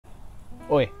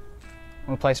Oi,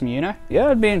 wanna play some Uno? Yeah,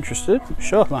 I'd be interested.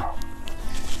 Sure. Come on.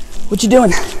 What you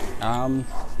doing?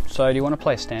 So do you want to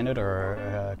play standard or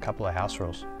a couple of house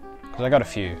rules? Because I got a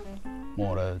few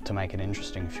more to make it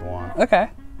interesting if you want. Okay.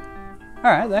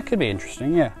 Alright, that could be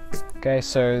interesting, yeah. Okay,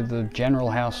 so the general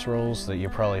house rules that you're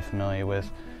probably familiar with,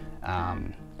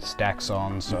 stacks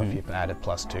on, so if you've added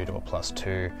 +2 to a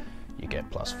 +2, you get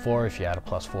 +4. If you add a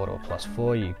 +4 to a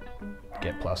 +4, you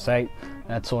get +8,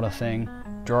 that sort of thing.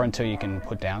 Draw until you can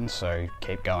put down, so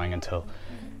keep going until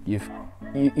you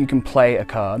can play a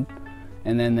card.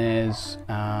 And then there's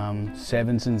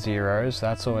 7s and 0s,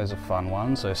 that's always a fun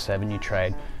one. So 7 you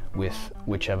trade with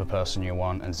whichever person you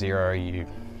want, and 0 you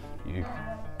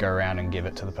go around and give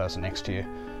it to the person next to you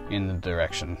in the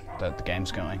direction that the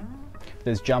game's going.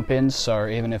 There's jump-ins, so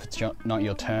even if it's not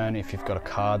your turn, if you've got a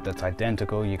card that's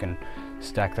identical, you can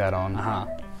stack that on.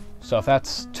 So if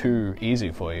that's too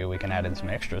easy for you, we can add in some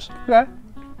extras. Okay.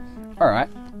 Alright,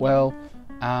 well,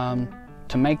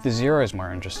 to make the 0s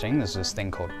more interesting, there's this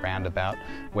thing called Roundabout,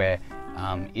 where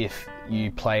if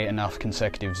you play enough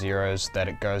consecutive 0s that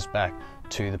it goes back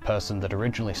to the person that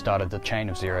originally started the chain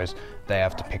of 0s, they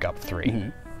have to pick up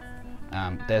 3.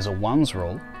 There's a 1s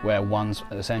rule, where 1s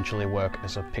essentially work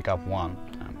as a pick up 1.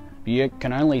 You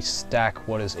can only stack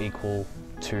what is equal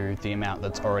to the amount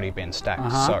that's already been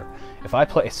stacked. So if I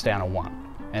place down a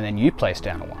 1, and then you place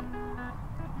down a 1,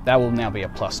 that will now be a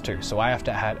 +2, so I have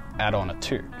to add on a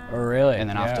 2. Oh, really? And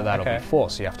then after that it'll be 4,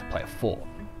 so you have to play a 4.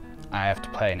 I have to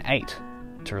play an 8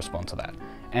 to respond to that.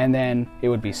 And then it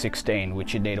would be 16,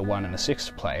 which you'd need a 1 and a 6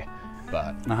 to play,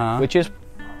 but which is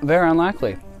very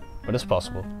unlikely, but it's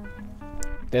possible.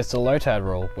 There's the Lotad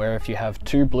rule, where if you have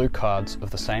 2 blue cards of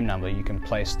the same number, you can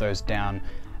place those down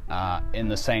in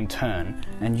the same turn,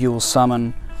 and you will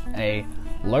summon a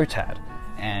Lotad.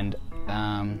 And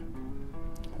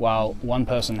while one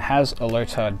person has a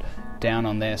Lotad down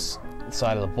on their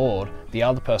side of the board, the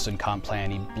other person can't play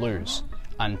any blues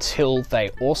until they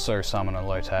also summon a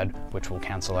Lotad, which will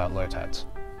cancel out Lotads.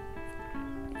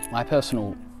 My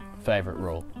personal favourite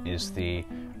rule is the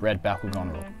red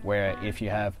Bakugan rule, where if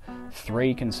you have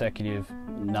 3 consecutive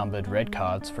numbered red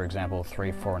cards, for example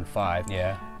 3, 4 and 5,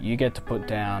 you get to put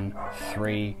down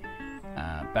 3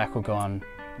 Bakugan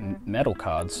metal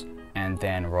cards and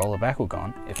then roll a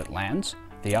Bakugan. If it lands,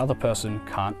 the other person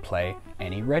can't play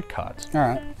any red cards.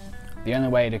 Alright. The only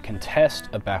way to contest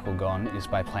a Bakugan is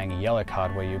by playing a yellow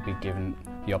card, where you'll be given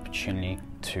the opportunity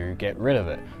to get rid of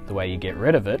it. The way you get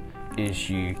rid of it is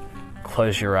you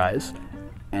close your eyes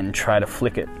and try to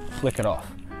flick it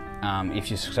off. If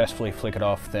you successfully flick it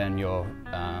off, then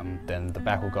then the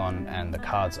Bakugan and the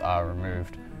cards are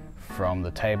removed from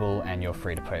the table, and you're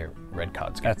free to play red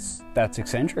cards. That's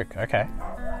eccentric. Okay.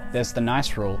 There's the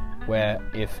nice rule, where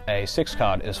if a 6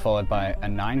 card is followed by a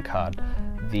 9 card,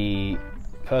 the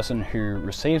person who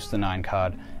receives the 9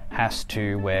 card has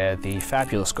to wear the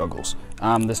fabulous goggles.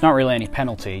 There's not really any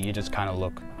penalty, you just kind of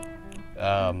look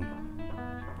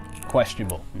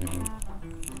questionable.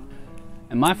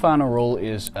 And my final rule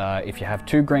is if you have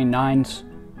 2 green 9s,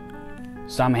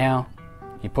 somehow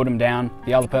you put them down,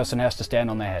 the other person has to stand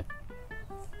on their head.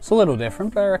 It's a little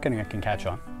different, but I reckon it can catch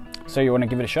on. So you want to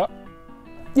give it a shot?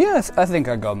 Yeah, I think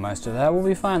I got most of that. We'll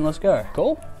be fine, let's go.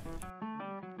 Cool.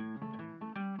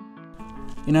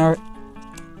 You know,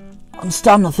 I'm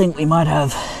starting to think we might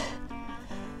have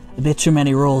a bit too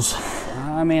many rules.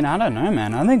 I mean, I don't know,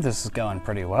 man. I think this is going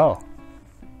pretty well.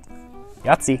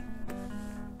 Yahtzee.